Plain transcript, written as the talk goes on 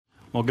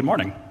Well, good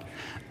morning.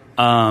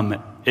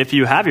 If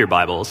you have your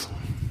Bibles,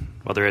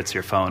 whether it's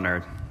your phone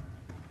or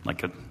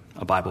like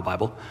a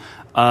Bible,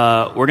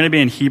 we're going to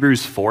be in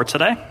Hebrews 4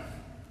 today,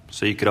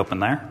 so you could open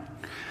there.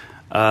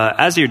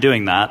 As you're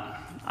doing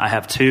that, I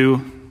have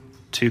two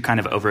kind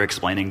of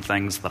over-explaining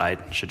things that I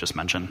should just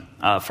mention.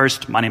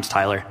 First, my name's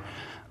Tyler.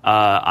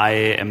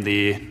 I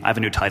have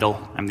a new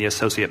title. I'm the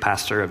associate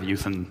pastor of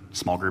youth and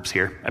small groups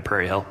here at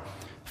Prairie Hill.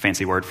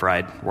 Fancy word for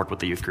I work with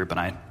the youth group and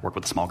I work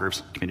with the small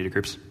groups, community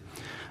groups.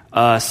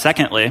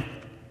 Secondly,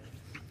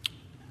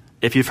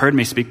 if you've heard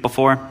me speak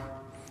before,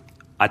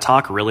 I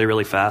talk really,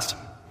 really fast.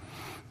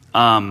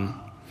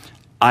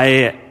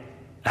 I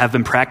have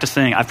been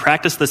practicing. I've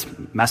practiced this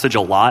message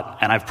a lot,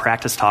 and I've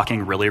practiced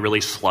talking really,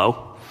 really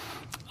slow.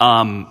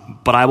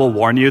 But I will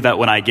warn you that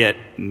when I get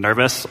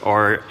nervous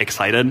or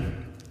excited,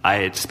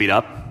 I speed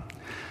up.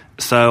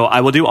 So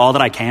I will do all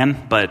that I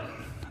can, but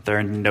there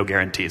are no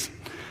guarantees.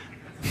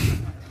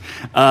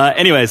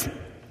 Anyways,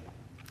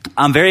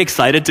 I'm very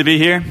excited to be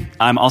here.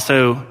 I'm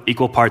also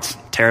equal parts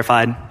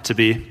terrified to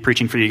be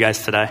preaching for you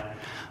guys today.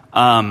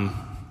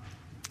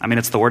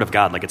 It's the Word of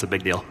God, like it's a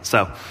big deal.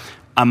 So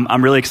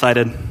I'm really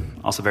excited,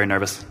 also very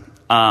nervous.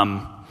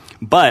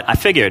 But I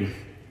figured,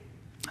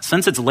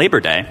 since it's Labor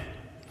Day,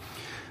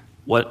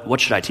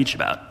 what should I teach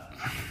about?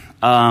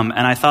 And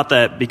I thought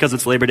that because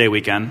it's Labor Day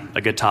weekend,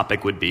 a good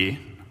topic would be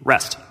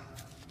rest.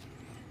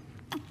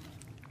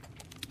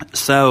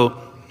 So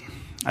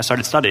I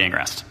started studying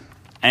rest.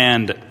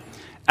 And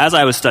as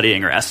I was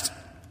studying rest,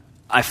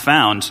 I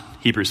found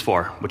Hebrews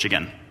 4, which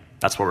again,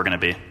 that's where we're going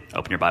to be.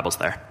 Open your Bibles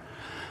there.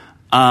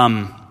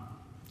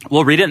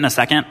 We'll read it in a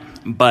second,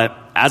 but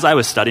as I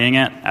was studying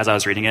it, as I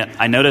was reading it,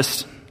 I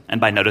noticed,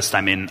 and by noticed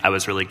I mean I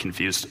was really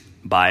confused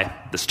by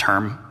this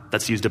term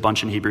that's used a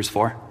bunch in Hebrews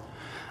 4.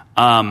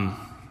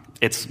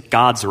 It's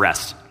God's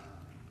rest.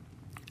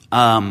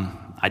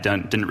 I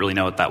didn't really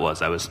know what that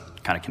was. I was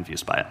kind of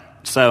confused by it.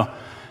 So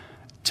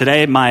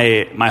today,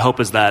 my hope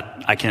is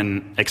that I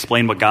can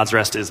explain what God's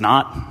rest is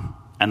not,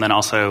 and then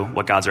also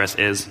what God's rest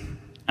is,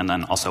 and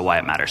then also why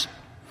it matters.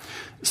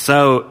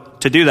 So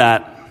to do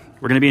that,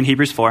 we're going to be in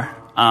Hebrews 4.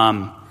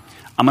 I'm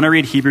going to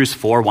read Hebrews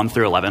 4, 1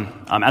 through 11.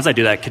 As I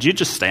do that, could you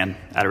just stand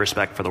out of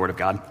respect for the Word of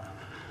God?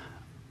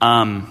 So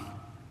I'm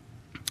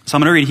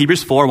going to read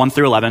Hebrews 4, 1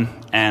 through 11,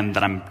 and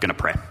then I'm going to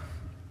pray.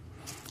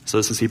 So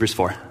this is Hebrews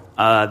 4.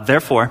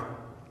 Therefore,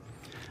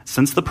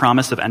 since the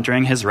promise of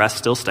entering his rest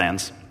still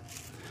stands,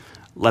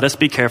 let us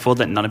be careful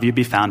that none of you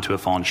be found to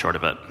have fallen short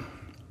of it.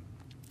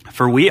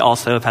 For we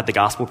also have had the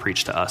gospel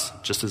preached to us,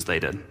 just as they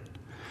did.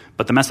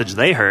 But the message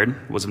they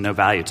heard was of no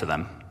value to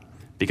them,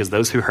 because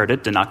those who heard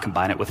it did not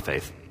combine it with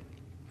faith.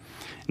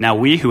 Now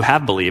we who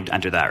have believed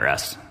enter that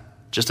rest,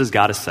 just as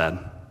God has said.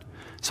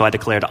 So I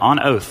declared on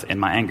oath in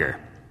my anger,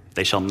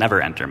 they shall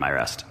never enter my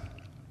rest.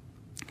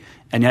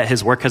 And yet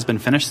his work has been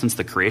finished since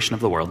the creation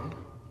of the world.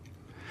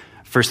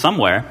 For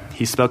somewhere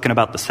he's spoken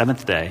about the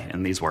seventh day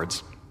in these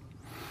words.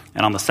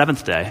 And on the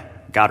seventh day,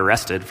 God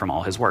rested from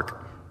all his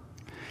work.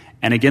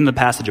 And again, the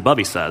passage above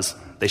he says,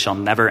 they shall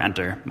never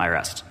enter my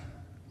rest.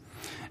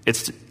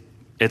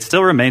 It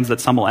still remains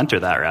that some will enter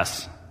that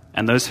rest,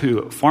 and those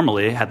who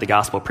formerly had the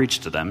gospel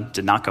preached to them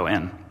did not go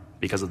in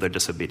because of their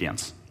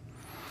disobedience.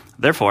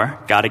 Therefore,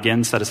 God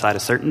again set aside a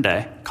certain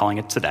day, calling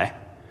it today,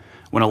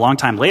 when a long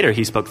time later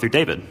he spoke through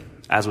David,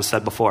 as was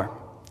said before.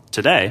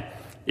 Today,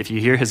 if you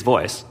hear his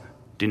voice,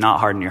 do not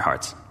harden your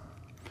hearts.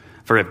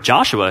 For if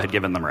Joshua had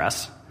given them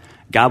rest,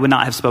 God would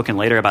not have spoken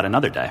later about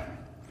another day.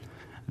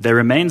 There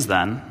remains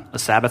then a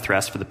Sabbath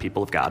rest for the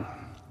people of God.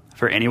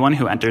 For anyone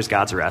who enters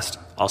God's rest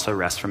also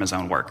rests from his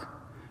own work,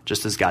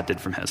 just as God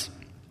did from his.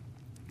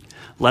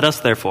 Let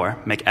us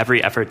therefore make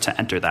every effort to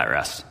enter that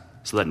rest,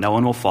 so that no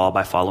one will fall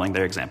by following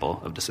their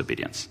example of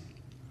disobedience.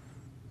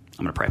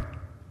 I'm going to pray.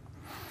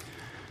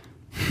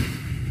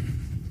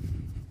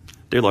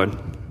 Dear Lord,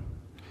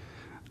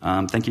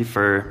 thank you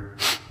for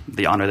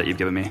the honor that you've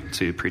given me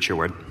to preach your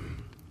word.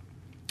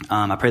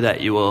 I pray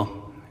that you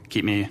will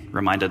keep me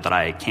reminded that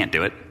I can't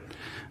do it,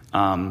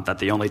 that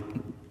the only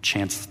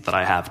chance that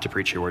I have to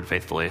preach your word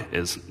faithfully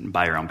is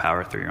by your own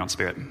power, through your own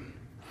Spirit.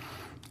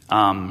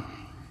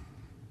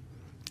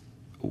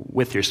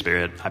 With your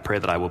Spirit, I pray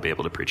that I will be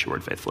able to preach your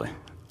word faithfully,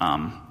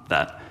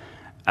 that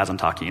as I'm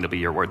talking, it'll be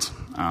your words,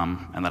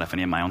 and that if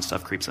any of my own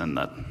stuff creeps in,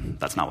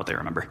 that's not what they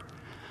remember.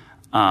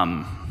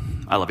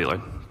 I love you,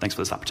 Lord. Thanks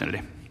for this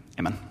opportunity.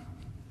 Amen.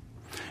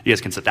 You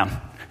guys can sit down.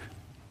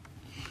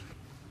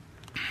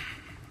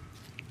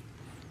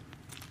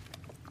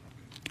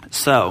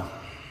 So,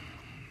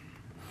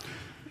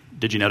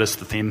 did you notice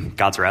the theme,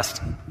 God's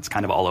rest? It's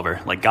kind of all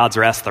over. Like God's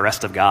rest, the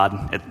rest of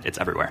God, it's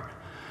everywhere.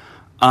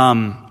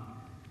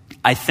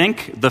 I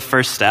think the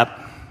first step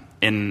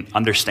in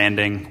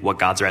understanding what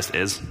God's rest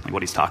is, like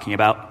what he's talking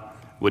about,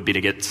 would be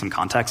to get some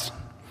context.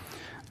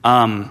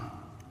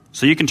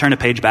 So you can turn a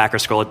page back or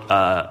scroll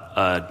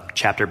a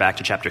chapter back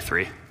to chapter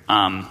 3.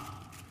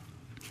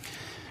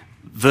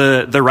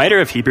 The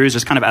writer of Hebrews,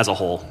 just kind of as a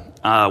whole,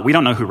 we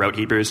don't know who wrote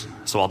Hebrews,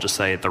 so I'll just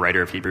say the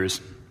writer of Hebrews.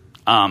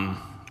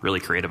 Really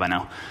creative, I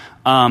know.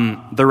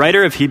 The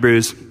writer of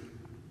Hebrews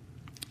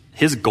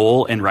his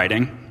goal in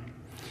writing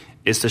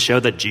is to show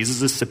that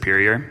Jesus is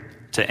superior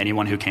to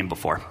anyone who came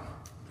before.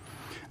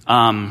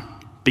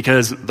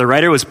 Because the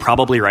writer was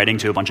probably writing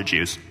to a bunch of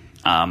Jews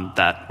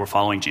that were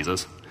following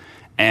Jesus.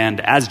 And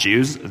as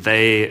Jews,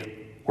 they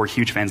were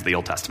huge fans of the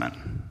Old Testament.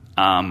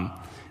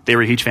 They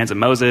were huge fans of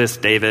Moses,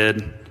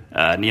 David,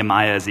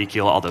 Nehemiah,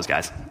 Ezekiel, all those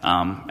guys.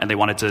 And they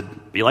wanted to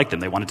be like them.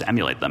 They wanted to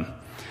emulate them.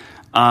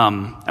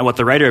 And what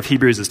the writer of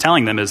Hebrews is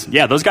telling them is,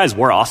 yeah, those guys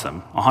were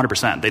awesome,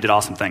 100%. They did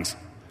awesome things.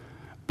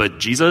 But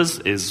Jesus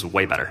is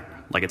way better.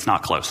 Like, it's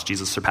not close.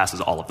 Jesus surpasses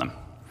all of them.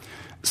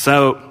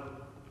 So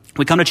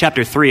we come to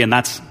chapter 3, and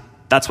that's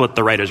what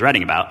the writer's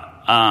writing about.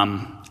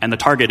 And the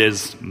target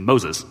is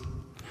Moses.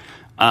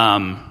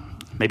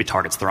 Maybe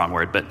target's the wrong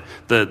word, but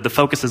the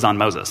focus is on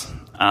Moses.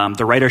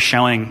 The writer's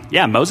showing,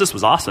 yeah, Moses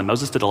was awesome.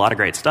 Moses did a lot of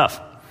great stuff.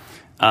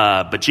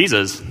 But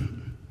Jesus,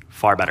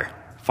 far better,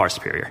 far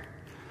superior.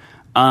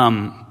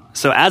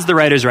 So as the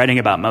writer's writing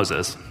about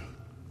Moses,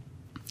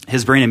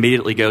 his brain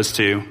immediately goes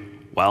to,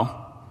 well,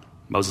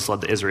 Moses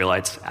led the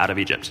Israelites out of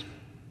Egypt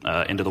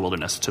into the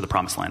wilderness to the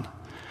promised land.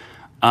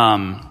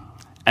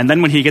 And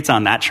then when he gets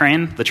on that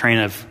train, the train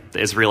of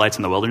the Israelites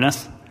in the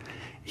wilderness,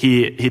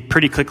 he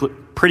pretty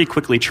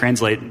quickly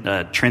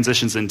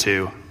transitions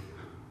into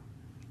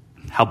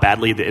how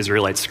badly the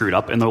Israelites screwed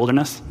up in the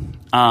wilderness.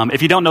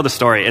 If you don't know the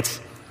story, it's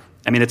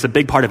a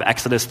big part of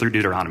Exodus through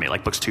Deuteronomy,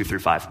 like books 2 through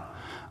 5.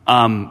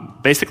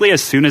 Basically,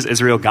 as soon as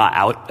Israel got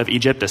out of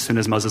Egypt, as soon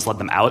as Moses led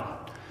them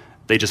out,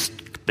 they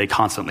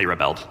constantly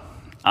rebelled.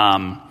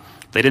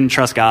 They didn't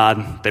trust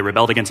God. They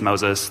rebelled against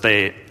Moses.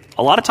 They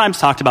a lot of times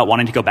talked about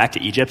wanting to go back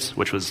to Egypt,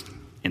 which was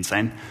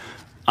insane.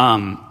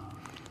 But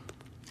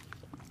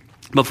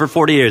for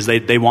 40 years,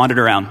 they wandered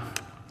around.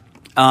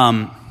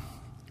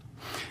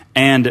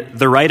 And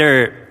the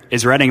writer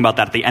is writing about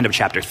that at the end of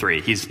chapter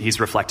 3. He's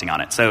reflecting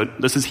on it. So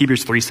this is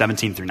Hebrews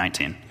 3:17 through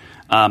 19.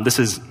 This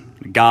is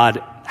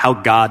how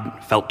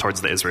God felt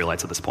towards the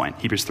Israelites at this point.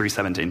 Hebrews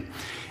 3:17.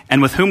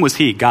 And with whom was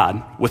he,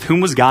 God? With whom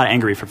was God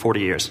angry for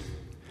 40 years?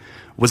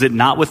 Was it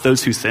not with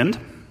those who sinned,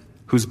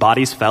 whose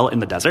bodies fell in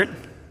the desert?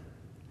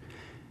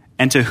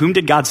 And to whom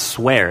did God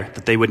swear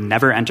that they would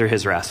never enter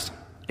his rest,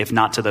 if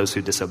not to those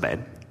who disobeyed?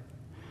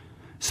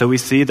 So we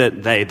see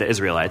that they, the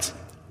Israelites,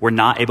 were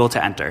not able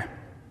to enter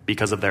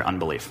because of their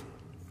unbelief.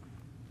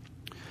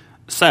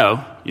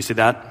 So, you see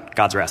that?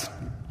 God's rest.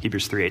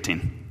 Hebrews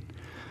 3:18.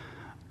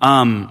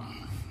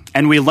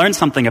 And we learn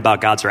something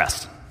about God's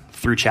rest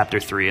through chapter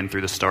 3 and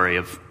through the story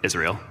of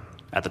Israel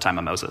at the time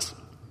of Moses.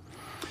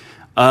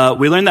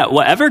 We learn that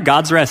whatever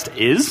God's rest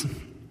is,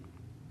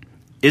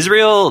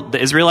 the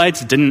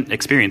Israelites didn't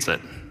experience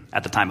it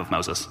at the time of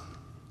Moses.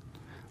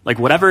 Like,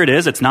 whatever it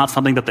is, it's not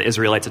something that the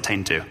Israelites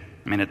attained to.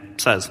 I mean, it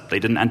says they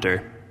didn't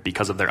enter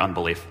because of their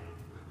unbelief.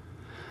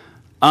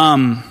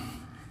 So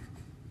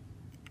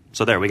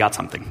there, we got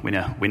something. We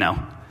know.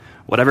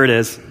 Whatever it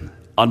is,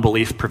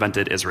 unbelief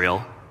prevented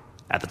Israel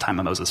at the time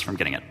of Moses from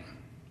getting it.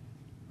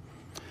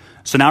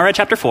 So now we're at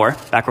chapter 4,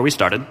 back where we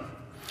started.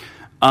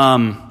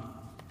 And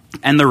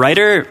the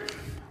writer's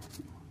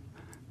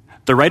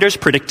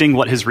predicting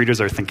what his readers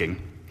are thinking.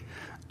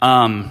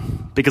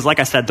 Because like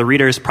I said, the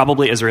readers,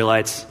 probably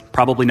Israelites,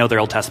 probably know their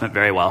Old Testament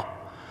very well.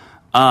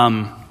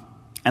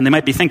 And they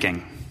might be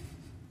thinking,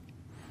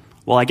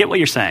 well, I get what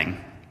you're saying.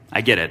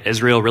 I get it.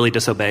 Israel really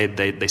disobeyed.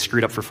 They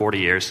screwed up for 40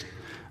 years.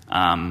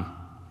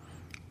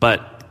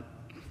 But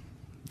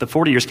the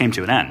 40 years came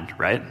to an end,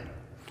 right?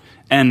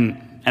 And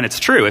it's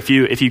true. If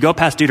you go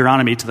past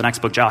Deuteronomy to the next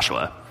book,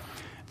 Joshua,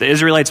 the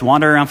Israelites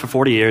wander around for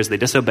 40 years. They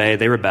disobey.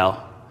 They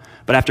rebel.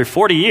 But after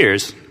 40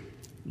 years,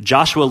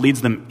 Joshua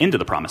leads them into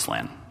the promised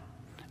land.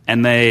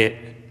 And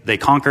they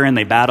conquer and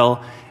they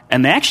battle.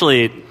 And they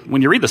actually,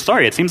 when you read the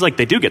story, it seems like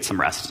they do get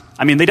some rest.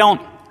 I mean, they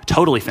don't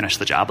totally finish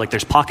the job. Like,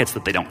 there's pockets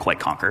that they don't quite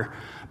conquer.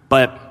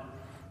 But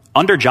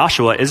under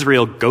Joshua,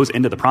 Israel goes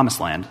into the promised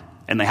land,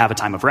 and they have a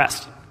time of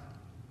rest.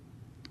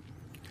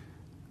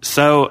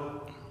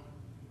 So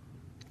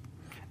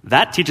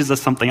that teaches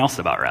us something else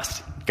about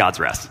rest, God's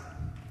rest.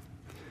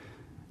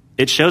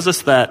 It shows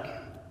us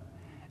that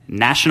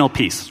national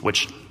peace,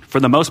 which for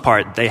the most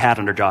part they had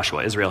under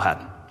Joshua, Israel had.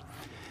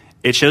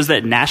 It shows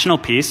that national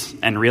peace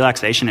and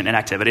relaxation and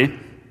inactivity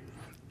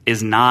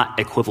is not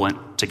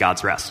equivalent to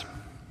God's rest.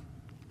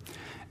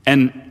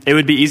 And it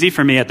would be easy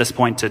for me at this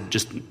point to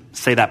just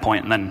say that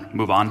point and then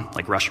move on,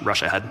 like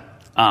rush ahead.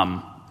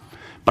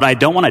 But I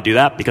don't want to do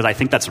that because I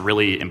think that's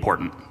really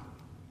important.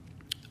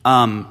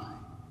 So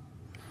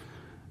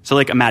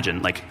like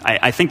imagine, like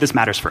I think this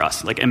matters for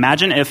us. Like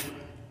imagine if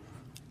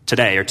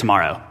today or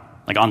tomorrow,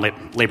 like on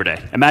Labor Day,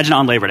 imagine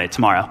on Labor Day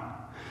tomorrow,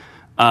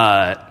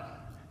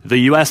 the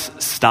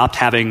U.S. stopped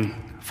having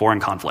foreign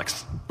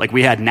conflicts. Like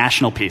we had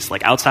national peace.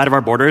 Like outside of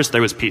our borders,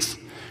 there was peace.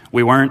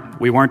 We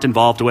weren't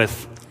involved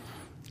with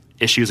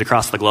issues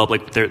across the globe.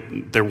 Like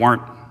there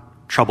weren't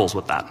troubles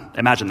with that.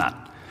 Imagine that.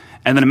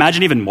 And then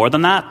imagine even more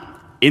than that,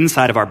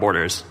 inside of our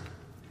borders,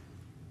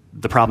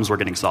 the problems were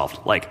getting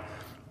solved. Like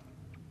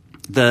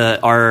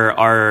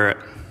our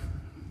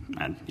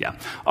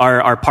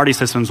party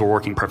systems were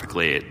working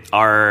perfectly.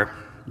 Our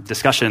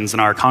discussions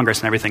and our Congress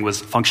and everything was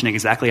functioning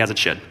exactly as it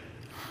should.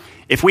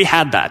 If we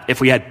had that, if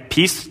we had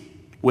peace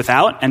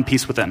without and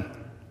peace within,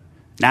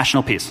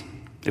 national peace,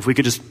 if we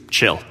could just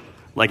chill,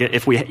 like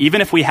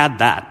even if we had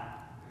that,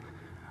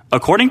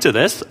 according to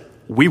this,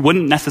 we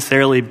wouldn't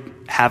necessarily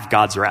have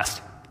God's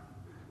rest.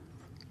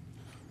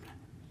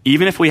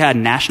 Even if we had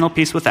national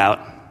peace without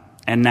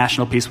and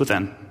national peace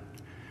within,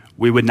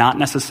 we would not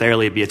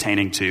necessarily be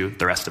attaining to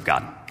the rest of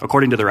God,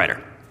 according to the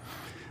writer.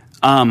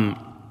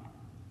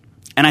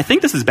 And I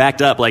think this is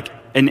backed up, like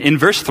in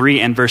verse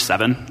 3 and verse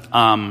 7,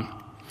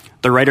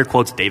 the writer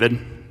quotes David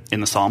in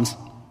the Psalms.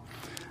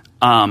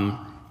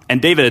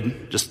 And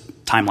David,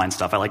 just timeline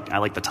stuff, I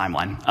like the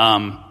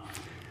timeline.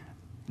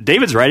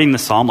 David's writing the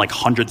psalm like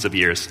hundreds of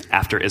years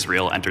after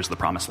Israel enters the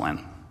promised land.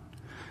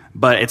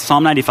 But it's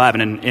Psalm 95,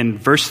 and in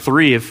verse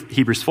 3 of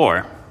Hebrews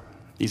 4,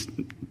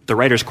 the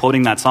writer's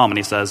quoting that psalm, and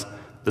he says,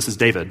 this is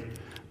David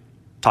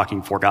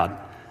talking for God.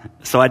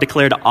 So I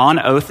declared on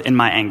oath in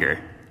my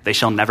anger, they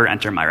shall never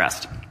enter my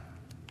rest.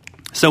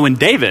 So when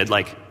David,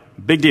 like,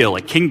 big deal,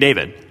 like King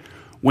David,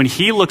 when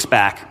he looks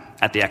back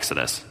at the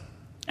Exodus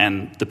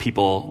and the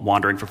people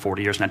wandering for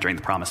 40 years and entering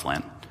the promised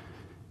land,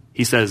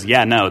 he says,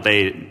 yeah, no,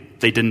 they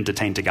didn't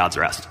attain to God's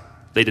rest.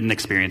 They didn't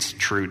experience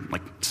true,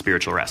 like,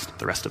 spiritual rest,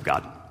 the rest of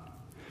God.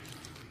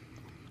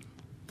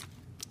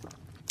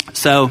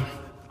 So,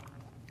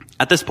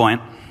 at this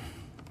point,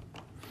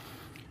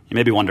 you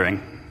may be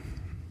wondering,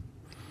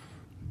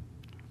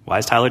 why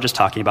is Tyler just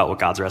talking about what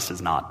God's rest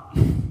is not?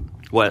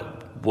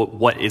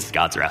 What is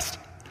God's rest?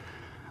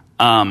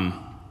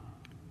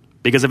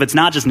 Because if it's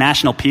not just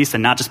national peace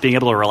and not just being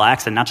able to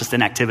relax and not just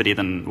inactivity,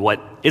 then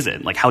what is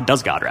it? Like, how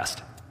does God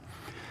rest?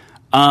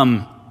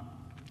 And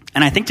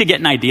I think to get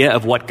an idea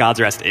of what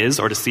God's rest is,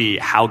 or to see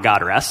how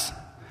God rests,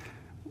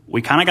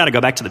 we kind of got to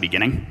go back to the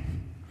beginning.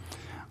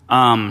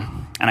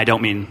 And I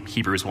don't mean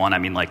Hebrews 1, I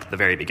mean like the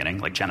very beginning,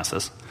 like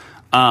Genesis.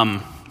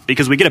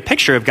 Because we get a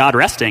picture of God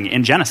resting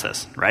in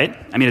Genesis, right?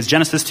 I mean, it's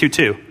Genesis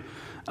 2:2.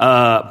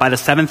 By the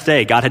seventh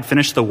day, God had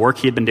finished the work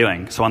he had been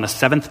doing. So on the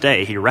seventh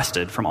day, he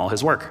rested from all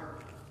his work.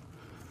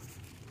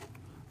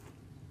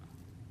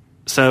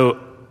 So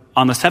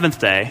on the seventh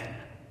day,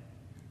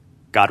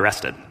 God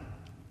rested.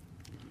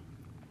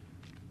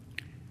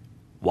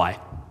 Why?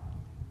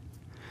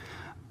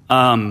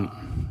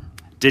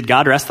 Did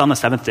God rest on the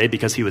seventh day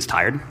because he was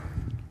tired?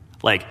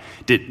 Like,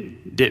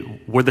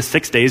 were the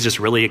 6 days just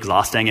really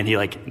exhausting and he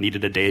like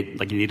needed a day,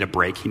 like he needed a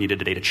break, he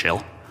needed a day to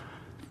chill?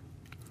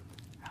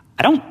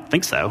 I don't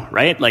think so,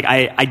 right? Like,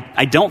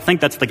 I don't think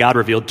that's the God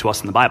revealed to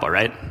us in the Bible,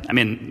 right? I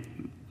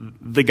mean,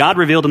 the God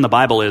revealed in the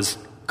Bible is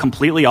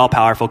completely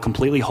all-powerful,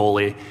 completely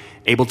holy,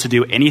 able to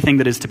do anything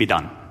that is to be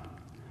done.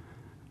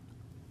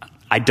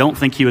 I don't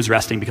think he was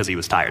resting because he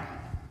was tired.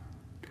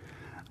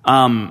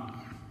 But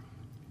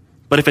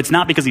if it's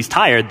not because he's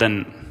tired,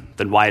 then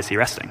why is he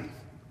resting?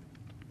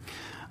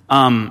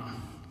 And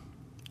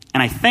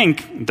I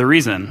think the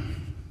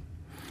reason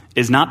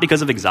is not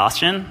because of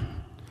exhaustion,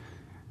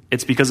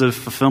 it's because of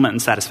fulfillment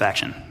and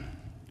satisfaction.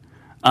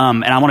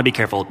 And I want to be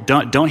careful.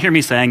 Don't hear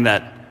me saying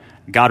that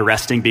God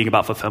resting being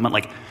about fulfillment,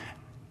 like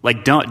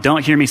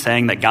don't hear me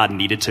saying that God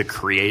needed to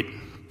create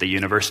the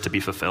universe to be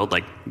fulfilled.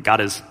 Like,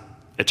 God is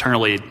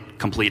eternally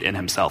complete in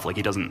himself. Like,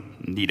 he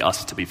doesn't need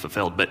us to be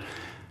fulfilled. But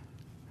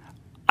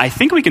I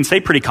think we can say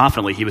pretty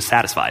confidently he was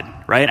satisfied,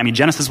 right? I mean,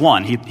 Genesis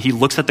 1, he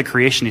looks at the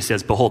creation, he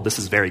says, behold, this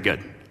is very good.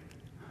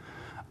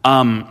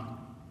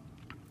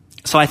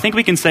 So I think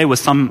we can say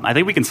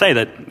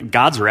that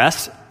God's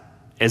rest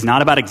is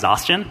not about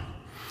exhaustion,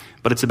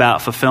 but it's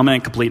about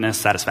fulfillment, completeness,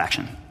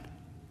 satisfaction.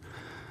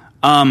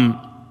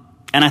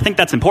 And I think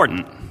that's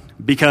important,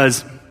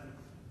 because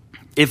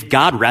if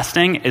God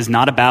resting is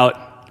not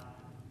about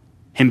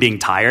him being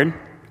tired,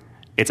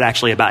 it's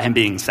actually about him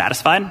being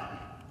satisfied,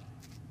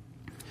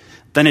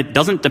 then it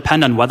doesn't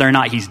depend on whether or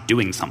not he's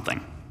doing something.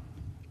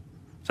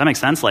 Does that make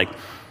sense? Like,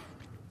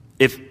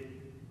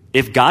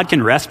 if God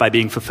can rest by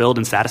being fulfilled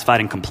and satisfied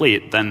and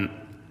complete, then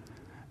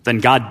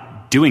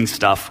God doing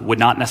stuff would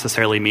not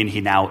necessarily mean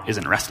he now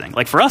isn't resting.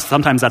 Like, for us,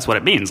 sometimes that's what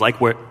it means. Like,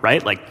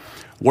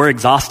 we're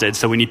exhausted,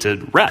 so we need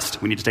to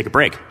rest. We need to take a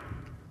break.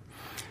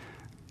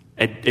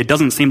 It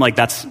doesn't seem like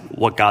that's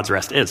what God's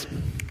rest is.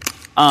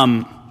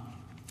 And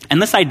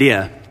this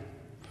idea,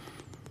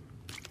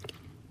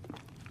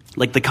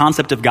 like the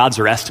concept of God's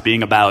rest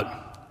being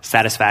about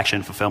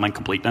satisfaction, fulfillment,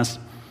 completeness,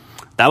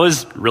 that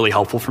was really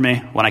helpful for me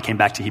when I came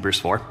back to Hebrews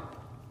 4.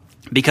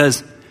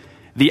 Because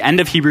the end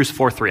of Hebrews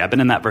 4:3, I've been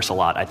in that verse a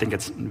lot, I think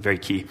it's very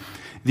key.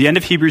 The end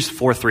of Hebrews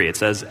 4:3, it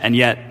says, and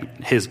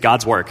yet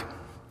God's work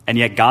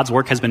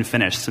has been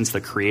finished since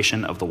the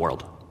creation of the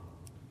world.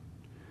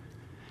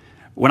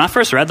 When I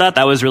first read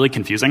that was really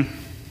confusing.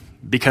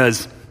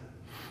 Because,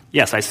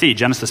 yes, I see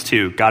Genesis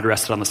 2, God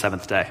rested on the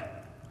seventh day.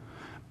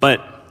 But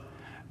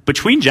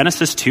between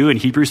Genesis 2 and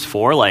Hebrews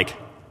 4, like,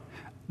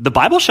 the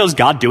Bible shows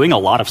God doing a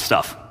lot of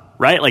stuff,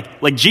 right?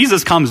 Like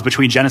Jesus comes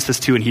between Genesis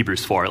 2 and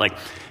Hebrews 4. Like,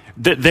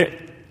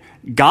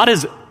 God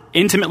is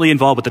intimately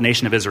involved with the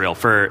nation of Israel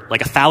for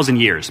like 1,000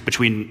 years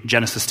between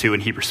Genesis 2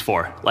 and Hebrews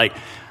 4. Like,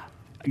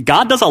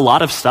 God does a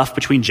lot of stuff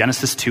between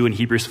Genesis 2 and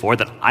Hebrews 4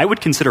 that I would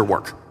consider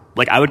work.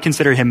 Like, I would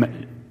consider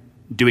him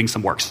doing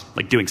some works,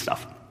 like doing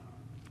stuff.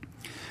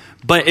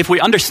 But if we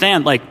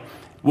understand, like,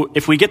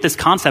 if we get this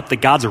concept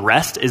that God's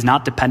rest is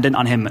not dependent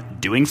on him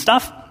doing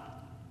stuff,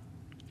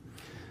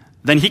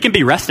 then he can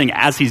be resting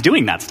as he's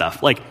doing that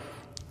stuff. Like,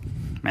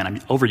 man, I'm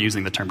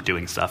overusing the term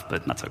doing stuff,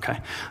 but that's okay.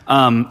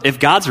 If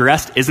God's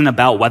rest isn't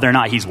about whether or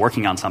not he's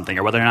working on something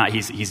or whether or not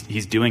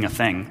he's doing a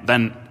thing,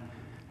 then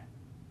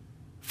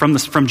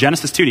from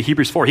Genesis 2 to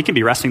Hebrews 4, he can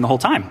be resting the whole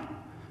time.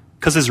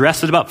 Because his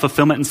rest is about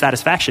fulfillment and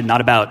satisfaction,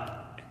 not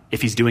about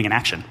if he's doing an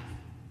action.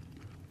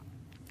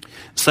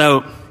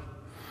 So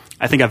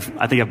I think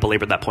I've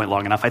belabored that point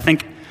long enough. I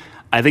think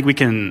we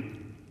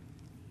can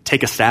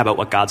take a stab at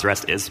what God's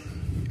rest is.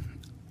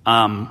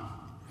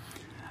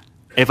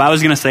 If I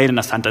was going to say it in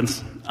a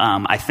sentence,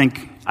 I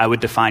think I would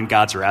define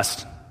God's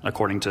rest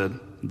according to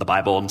the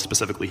Bible, and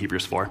specifically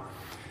Hebrews 4.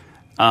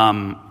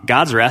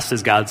 God's rest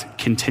is God's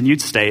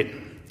continued state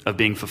of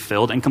being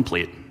fulfilled and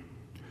complete,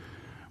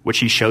 which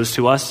he shows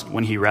to us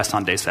when he rests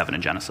on day 7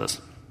 in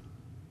Genesis.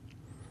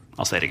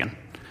 I'll say it again,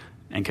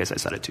 in case I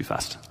said it too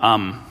fast.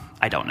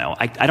 I don't know.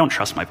 I don't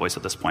trust my voice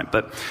at this point,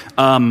 but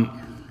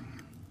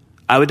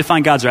I would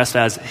define God's rest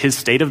as his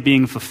state of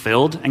being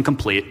fulfilled and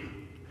complete,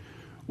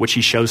 which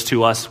he shows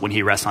to us when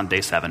he rests on day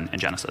 7 in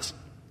Genesis.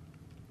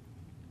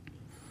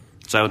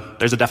 So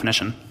there's a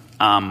definition.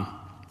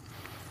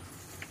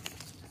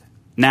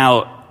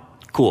 Now,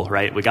 cool,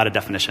 right? We got a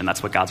definition.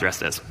 That's what God's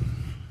rest is.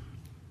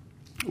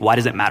 Why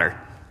does it matter?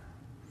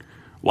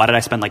 Why did I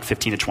spend like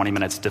 15 to 20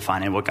 minutes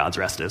defining what God's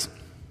rest is?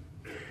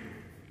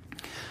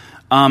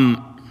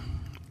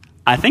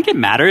 I think it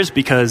matters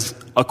because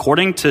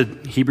according to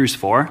Hebrews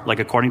 4, like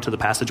according to the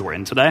passage we're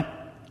in today,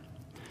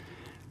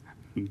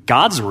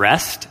 God's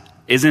rest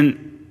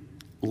isn't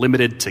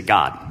limited to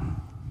God.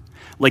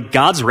 Like,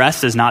 God's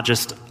rest is not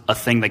just a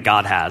thing that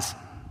God has,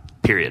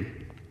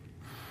 period.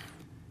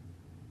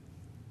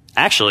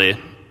 Actually,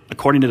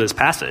 according to this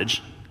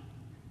passage,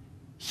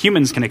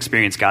 humans can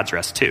experience God's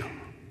rest too.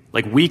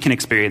 Like, we can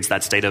experience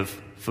that state of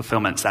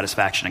fulfillment,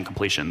 satisfaction, and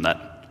completion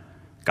that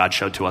God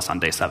showed to us on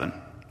day 7.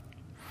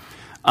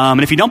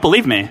 And if you don't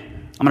believe me, I'm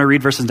going to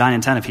read verses 9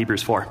 and 10 of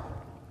Hebrews 4.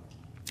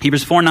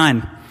 Hebrews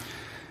 4:9.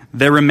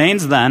 There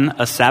remains then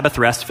a Sabbath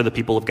rest for the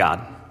people of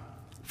God.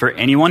 For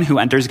anyone who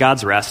enters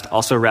God's rest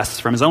also rests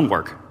from his own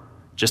work,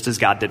 just as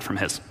God did from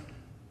his.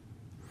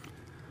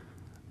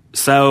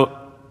 So,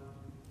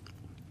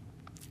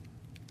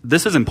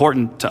 this is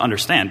important to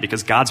understand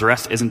because God's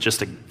rest isn't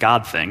just a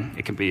God thing.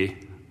 It can be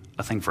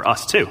a thing for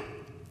us too.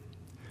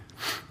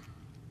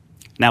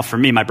 Now, for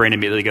me, my brain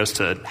immediately goes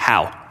to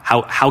how.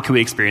 How can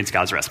we experience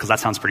God's rest? Because that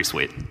sounds pretty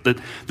sweet.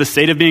 The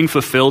state of being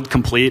fulfilled,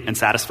 complete, and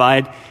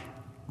satisfied,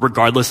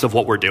 regardless of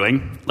what we're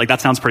doing, like,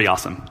 that sounds pretty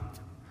awesome.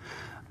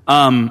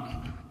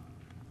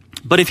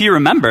 But if you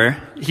remember,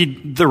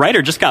 the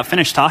writer just got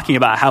finished talking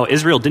about how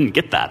Israel didn't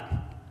get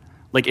that.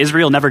 Like,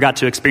 Israel never got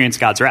to experience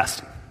God's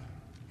rest.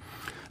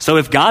 So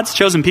if God's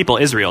chosen people,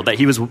 Israel, that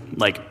he was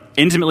like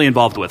intimately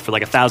involved with for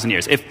like 1,000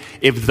 years,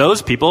 if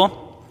those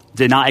people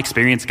did not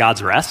experience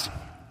God's rest,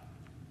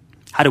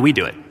 how do we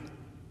do it?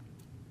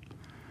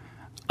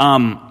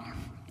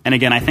 And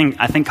again, I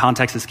think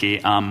context is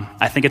key.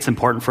 I think it's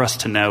important for us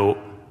to know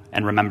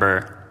and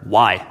remember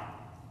why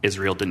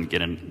Israel didn't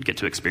get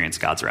to experience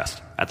God's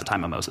rest at the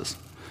time of Moses.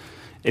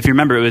 If you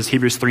remember, it was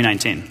Hebrews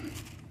 3:19.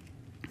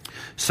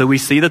 So we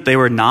see that they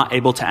were not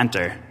able to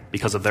enter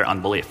because of their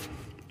unbelief.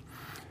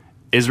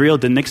 Israel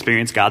didn't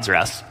experience God's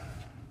rest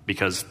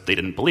because they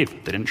didn't believe.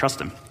 They didn't trust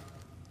him.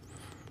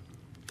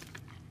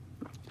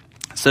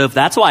 So if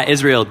that's why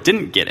Israel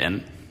didn't get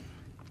in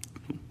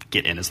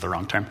is the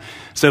wrong term.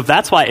 So if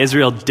that's why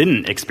Israel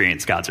didn't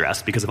experience God's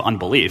rest because of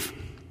unbelief,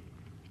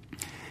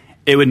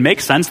 it would make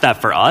sense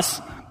that for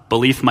us,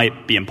 belief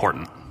might be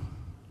important.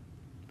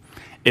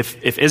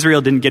 If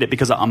Israel didn't get it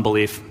because of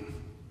unbelief,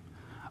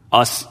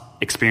 us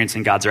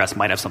experiencing God's rest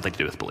might have something to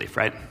do with belief,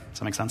 right? Does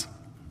that make sense?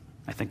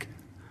 I think.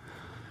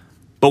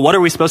 But what are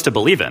we supposed to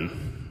believe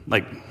in?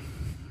 Like,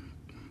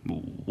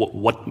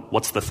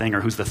 what's the thing,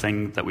 or who's the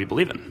thing that we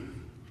believe in?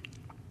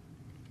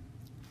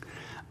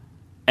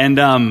 And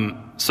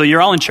so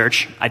you're all in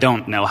church. I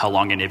don't know how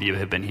long any of you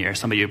have been here.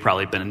 Some of you have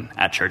probably been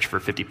at church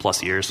for 50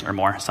 plus years or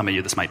more. Some of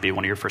you, this might be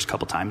one of your first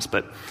couple times.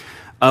 But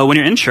when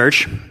you're in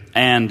church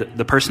and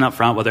the person up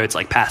front, whether it's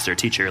like pastor,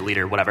 teacher,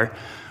 leader, whatever,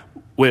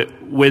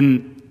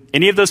 when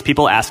any of those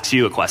people asks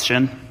you a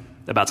question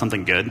about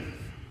something good,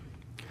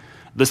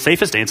 the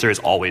safest answer is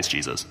always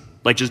Jesus.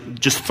 Like,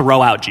 just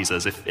throw out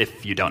Jesus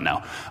if you don't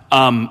know.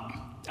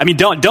 I mean,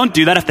 don't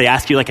do that if they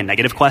ask you like a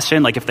negative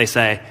question. Like if they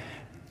say,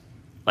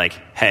 like,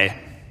 hey,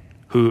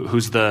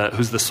 who's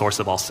the source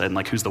of all sin?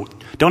 Like,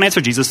 don't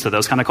answer Jesus to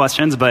those kind of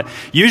questions. But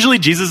usually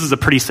Jesus is a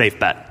pretty safe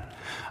bet.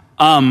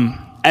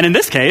 And in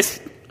this case,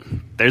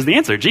 there's the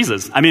answer,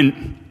 Jesus. I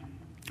mean,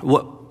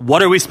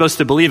 what are we supposed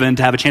to believe in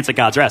to have a chance at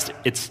God's rest?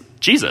 It's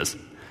Jesus.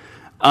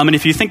 And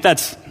if you think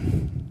that's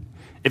an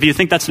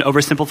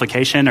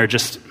oversimplification,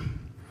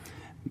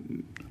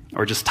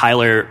 or just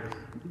Tyler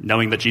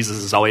knowing that Jesus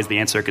is always the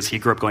answer because he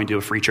grew up going to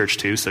a free church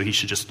too, so he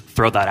should just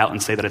throw that out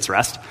and say that it's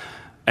rest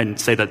and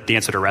say that the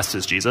answer to rest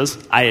is Jesus.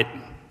 I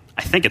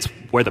think it's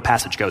where the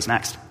passage goes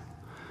next.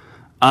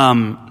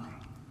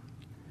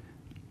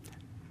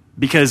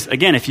 Because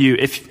again,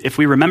 if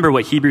we remember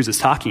what Hebrews is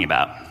talking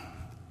about,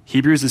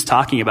 Hebrews is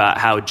talking about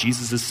how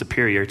Jesus is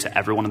superior to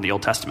everyone in the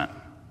Old Testament.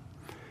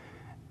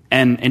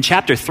 And in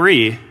chapter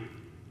 3,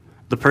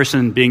 the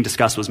person being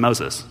discussed was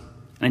Moses.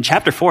 And in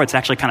chapter 4, it's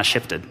actually kind of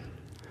shifted.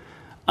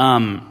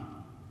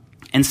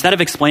 Instead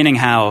of explaining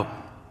how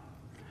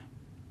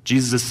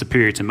Jesus is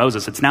superior to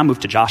Moses, it's now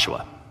moved to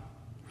Joshua.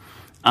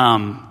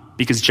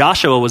 Because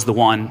Joshua was the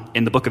one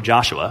in the book of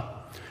Joshua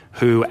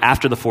who,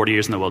 after the 40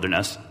 years in the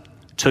wilderness,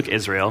 took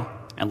Israel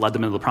and led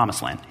them into the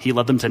promised land. He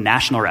led them to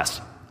national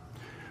rest,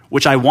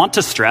 which I want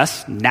to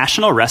stress,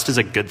 national rest is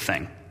a good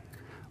thing.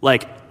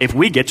 Like, if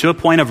we get to a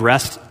point of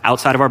rest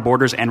outside of our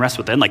borders and rest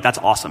within, like, that's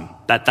awesome.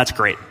 That's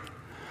great.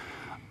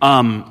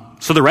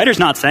 So the writer's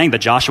not saying that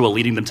Joshua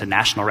leading them to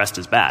national rest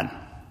is bad.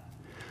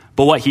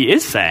 But what he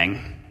is saying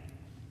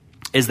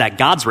is that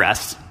God's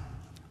rest,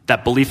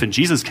 that belief in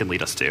Jesus can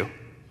lead us to,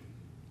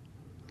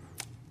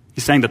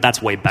 he's saying that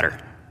that's way better.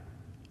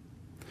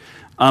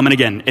 And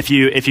again, if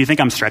you think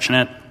I'm stretching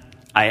it,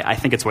 I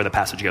think it's where the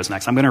passage goes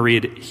next. I'm going to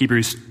read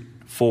Hebrews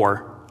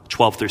 4,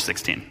 12 through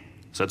 16.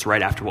 So it's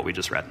right after what we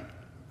just read.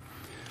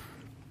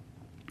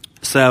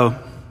 So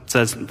it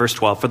says in verse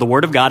 12, "For the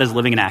word of God is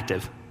living and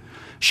active,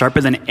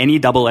 sharper than any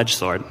double-edged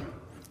sword.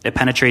 It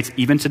penetrates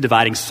even to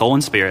dividing soul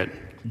and spirit,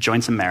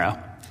 joints and marrow.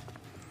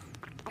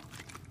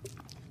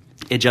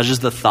 It judges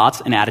the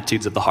thoughts and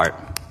attitudes of the heart.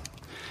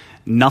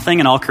 Nothing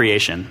in all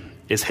creation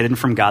is hidden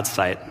from God's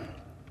sight.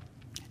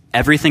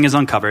 Everything is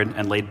uncovered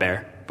and laid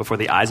bare before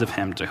the eyes of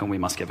him to whom we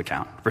must give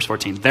account." Verse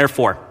 14,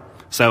 "Therefore,"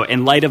 so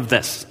in light of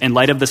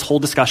this whole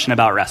discussion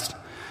about rest,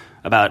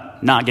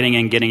 about not getting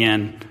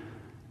in,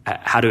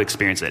 how to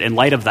experience it, in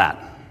light of that,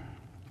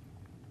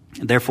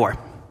 "Therefore,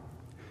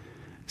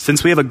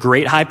 since we have a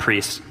great high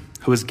priest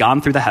who has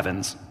gone through the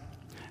heavens,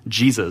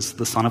 Jesus,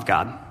 the Son of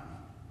God,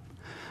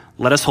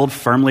 let us hold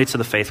firmly to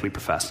the faith we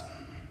profess.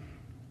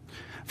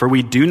 For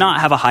we do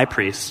not have a high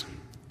priest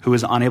who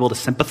is unable to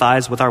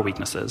sympathize with our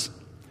weaknesses,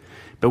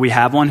 but we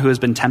have one who has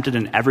been tempted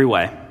in every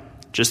way,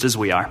 just as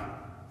we are,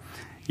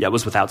 yet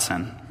was without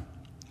sin."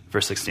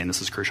 Verse 16,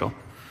 this is crucial.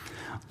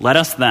 "Let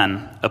us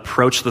then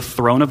approach the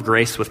throne of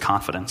grace with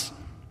confidence,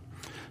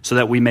 so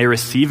that we may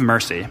receive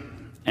mercy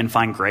and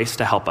find grace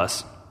to help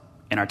us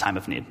in our time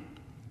of need."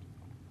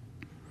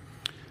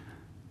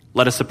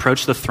 Let us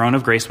approach the throne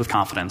of grace with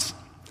confidence,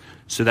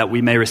 so that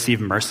we may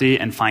receive mercy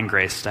and find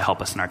grace to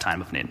help us in our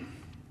time of need.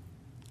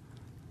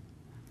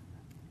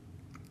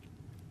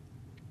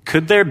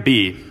 Could there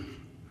be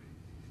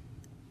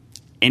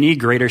any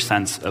greater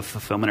sense of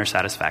fulfillment or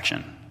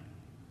satisfaction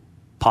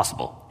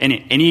possible?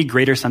 Any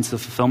greater sense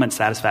of fulfillment,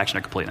 satisfaction,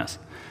 or completeness?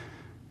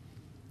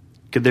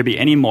 Could there be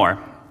any more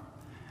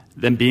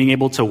than being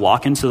able to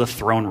walk into the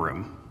throne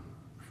room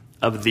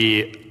of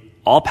the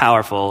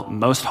all-powerful,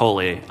 most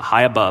holy,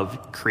 high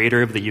above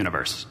creator of the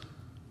universe?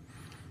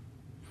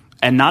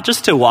 And not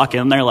just to walk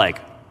in there like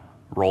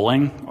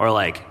rolling or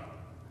like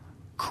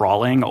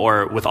crawling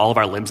or with all of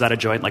our limbs out of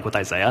joint like with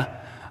Isaiah.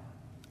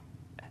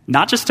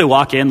 Not just to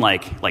walk in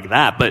like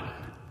that, but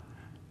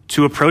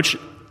to approach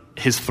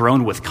his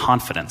throne with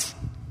confidence.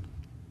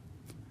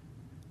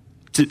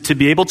 To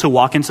be able to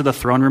walk into the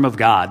throne room of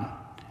God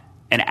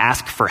and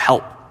ask for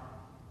help.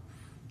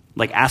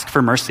 Like ask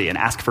for mercy and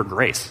ask for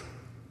grace.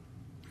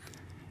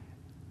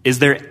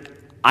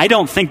 I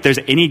don't think there's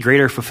any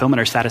greater fulfillment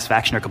or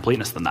satisfaction or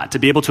completeness than that. To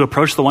be able to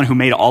approach the one who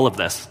made all of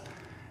this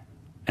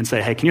and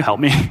say, "Hey, can you help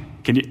me?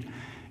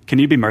 Can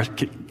you be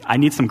merciful? I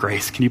need some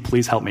grace. Can you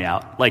please help me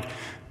out?" Like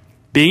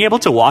being able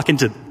to walk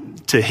into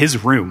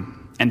his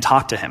room and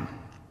talk to him.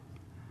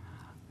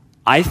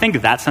 I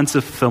think that sense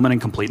of fulfillment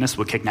and completeness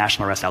would kick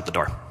national rest out the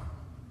door.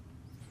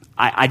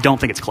 I don't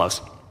think it's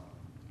close.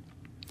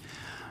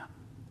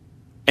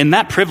 And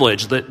that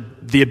privilege,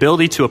 the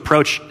ability to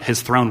approach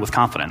his throne with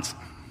confidence,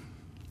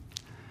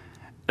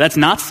 that's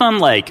not some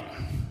like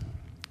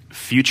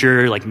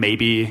future like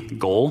maybe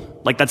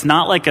goal. Like that's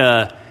not like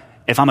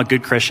if I'm a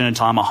good Christian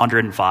until I'm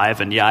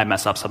 105 and yeah, I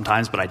mess up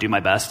sometimes, but I do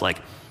my best.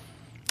 Like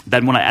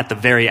then when at the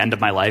very end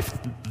of my life,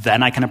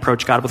 then I can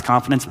approach God with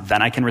confidence.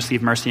 Then I can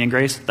receive mercy and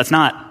grace. It's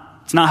not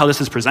how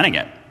this is presenting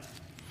it.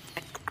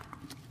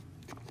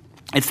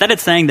 Instead,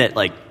 it's saying that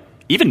like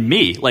even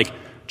me, like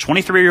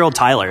 23-year-old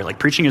Tyler, like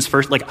preaching his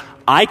first, like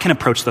I can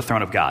approach the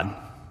throne of God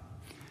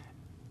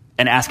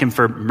and ask him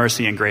for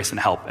mercy and grace and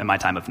help in my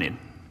time of need.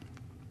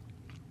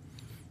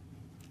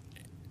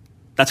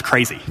 That's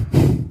crazy.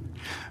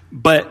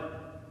 But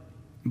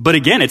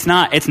again, it's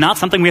not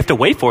something we have to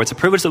wait for. It's a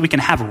privilege that we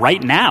can have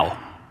right now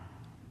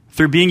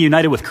through being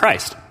united with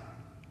Christ.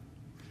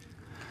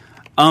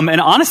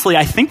 And honestly,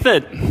 I think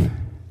that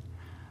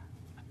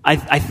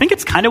I think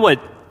it's kind of what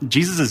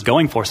Jesus is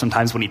going for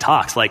sometimes when he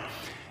talks. Like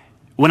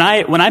when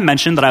I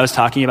mentioned that I was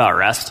talking about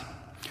rest,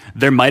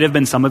 there might have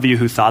been some of you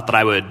who thought that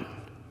I would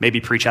maybe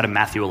preach out of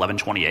Matthew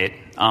 11:28.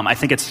 I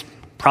think it's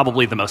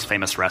probably the most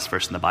famous rest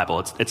verse in the Bible.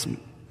 It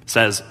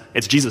says,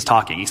 it's Jesus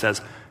talking. He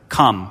says,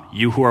 "Come,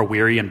 you who are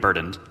weary and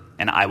burdened,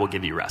 and I will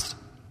give you rest."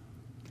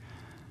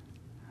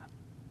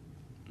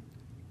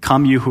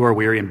 Come, you who are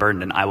weary and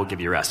burdened, and I will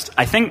give you rest.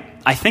 I think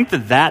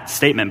that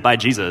statement by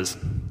Jesus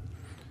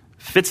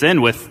fits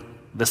in with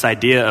this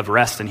idea of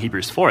rest in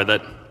Hebrews 4,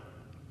 that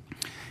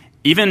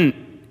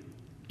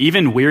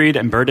even wearied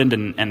and burdened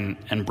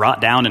and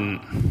brought down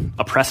and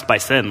oppressed by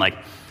sin, like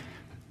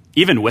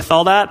even with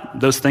all that,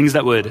 those things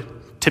that would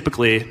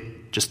typically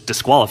just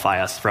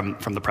disqualify us from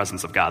the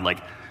presence of God, like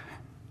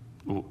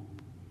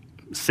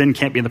sin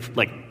can't be in the,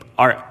 like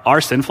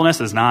our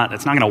sinfulness it's not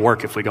going to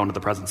work if we go into the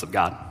presence of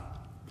God.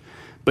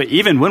 But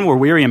even when we're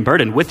weary and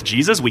burdened with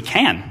Jesus, we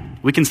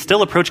can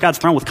still approach God's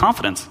throne with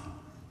confidence.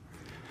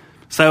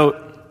 So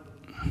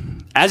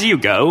as you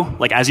go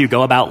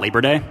about Labor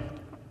Day,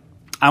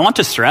 I want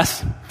to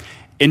stress,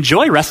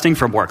 enjoy resting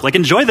from work. Like,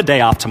 enjoy the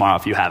day off tomorrow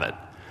if you have it.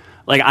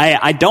 Like,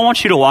 I don't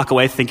want you to walk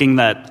away thinking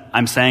that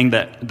I'm saying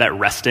that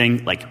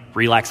resting, like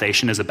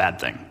relaxation, is a bad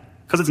thing.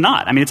 Because it's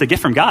not. I mean, it's a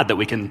gift from God that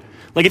we can,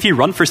 like, if you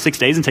run for 6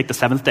 days and take the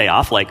 7th day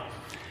off, like,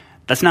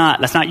 that's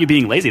not you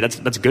being lazy.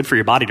 That's good for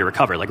your body to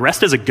recover. Like,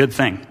 rest is a good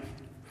thing.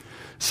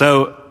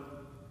 So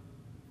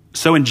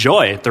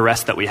enjoy the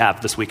rest that we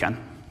have this weekend.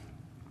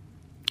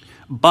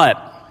 But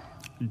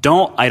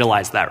don't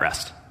idolize that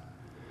rest.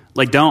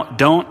 Like, don't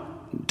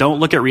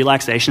look at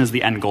relaxation as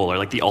the end goal or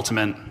like the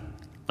ultimate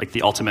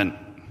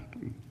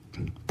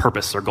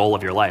purpose or goal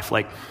of your life.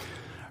 Like,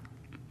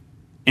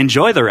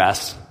 enjoy the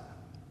rest,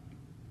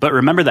 but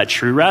remember that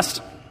true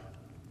rest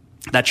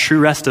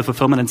of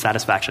fulfillment and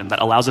satisfaction that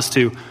allows us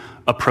to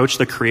approach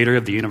the creator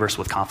of the universe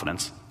with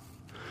confidence.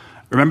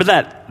 Remember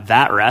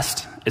that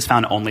rest is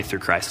found only through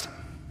Christ.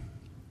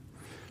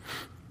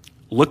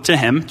 Look to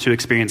him to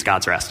experience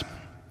God's rest.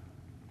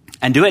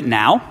 And do it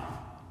now.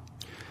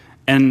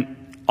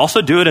 And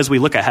also do it as we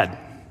look ahead,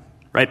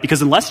 right?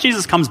 Because unless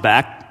Jesus comes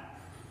back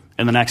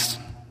in the next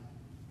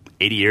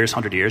 80 years,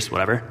 100 years,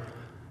 whatever,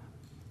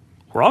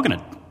 we're all going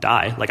to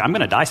die. Like, I'm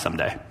going to die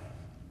someday.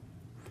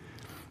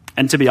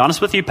 And to be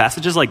honest with you,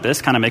 passages like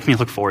this kind of make me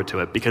look forward to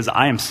it, because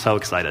I am so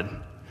excited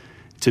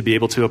to be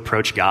able to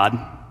approach God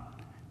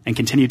and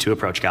continue to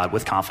approach God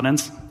with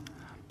confidence,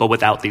 but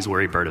without these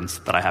worry burdens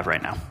that I have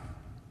right now.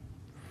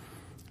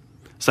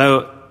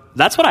 So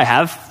that's what I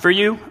have for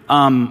you.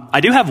 I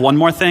do have one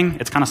more thing.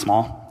 It's kind of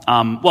small.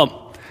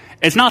 Well,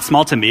 it's not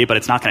small to me, but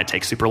it's not going to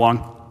take super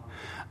long.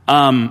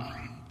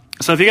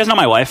 So if you guys know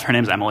my wife, her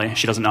name's Emily.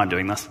 She doesn't know I'm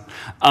doing this.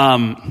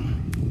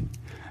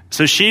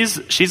 So she's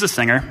a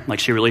singer. Like,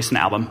 she released an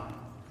album,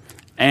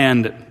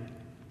 and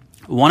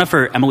one of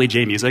her Emily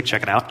J music,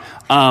 check it out.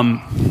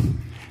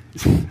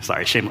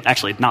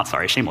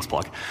 Shameless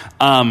plug.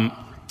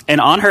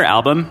 And on her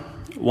album,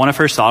 one of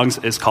her songs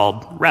is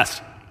called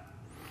Rest.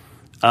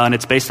 And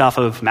it's based off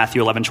of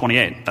Matthew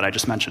 11:28 that I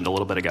just mentioned a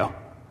little bit ago.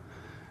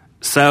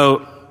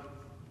 So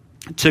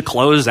to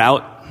close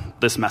out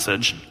this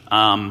message,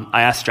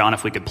 I asked John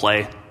if we could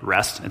play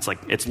Rest.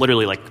 It's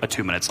literally like a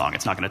 2-minute song.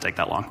 It's not going to take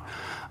that long.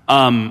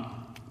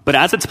 But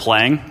as it's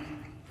playing,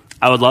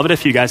 I would love it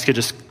if you guys could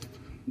just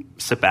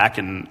sit back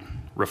and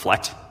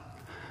reflect.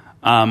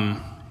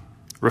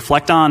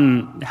 Reflect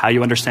on how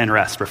you understand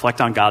rest.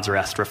 Reflect on God's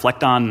rest.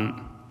 Reflect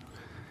on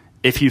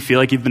if you feel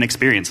like you've been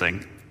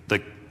experiencing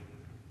the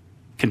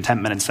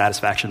contentment and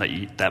satisfaction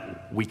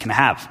that we can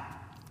have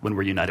when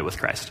we're united with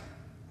Christ.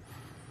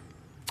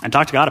 And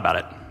talk to God about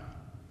it.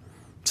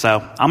 So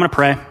I'm going to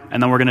pray,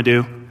 and then we're going to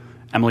do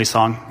Emily's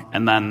song,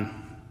 and then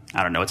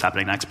I don't know what's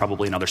happening next,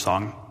 probably another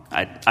song.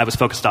 I was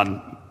focused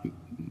on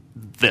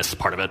this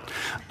part of it.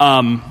 But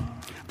I'm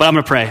going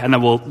to pray, and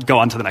then we'll go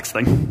on to the next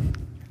thing.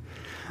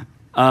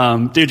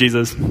 Dear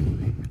Jesus,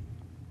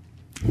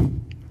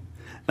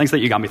 thanks that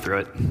you got me through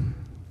it.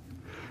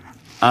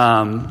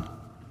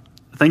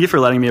 Thank you for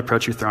letting me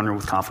approach your throne room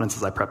with confidence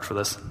as I prepped for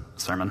this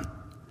sermon.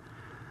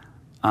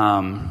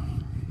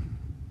 And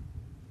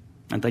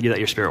thank you that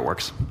your Spirit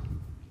works.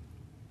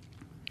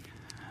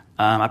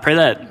 I pray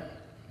that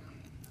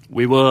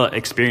we will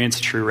experience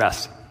true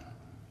rest.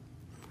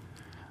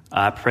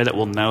 I pray that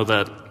we'll know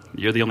that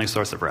you're the only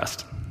source of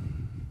rest,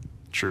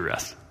 true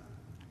rest.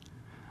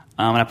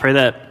 And I pray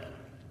that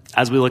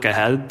as we look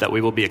ahead, that we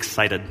will be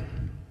excited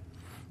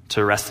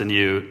to rest in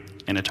you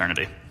in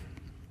eternity.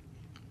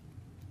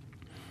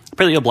 I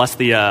pray that you'll bless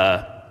the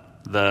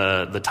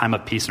time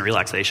of peace and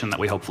relaxation that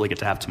we hopefully get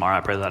to have tomorrow.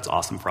 I pray that that's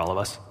awesome for all of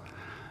us.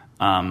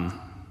 I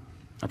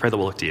pray that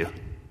we'll look to you.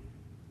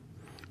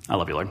 I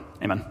love you, Lord.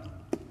 Amen.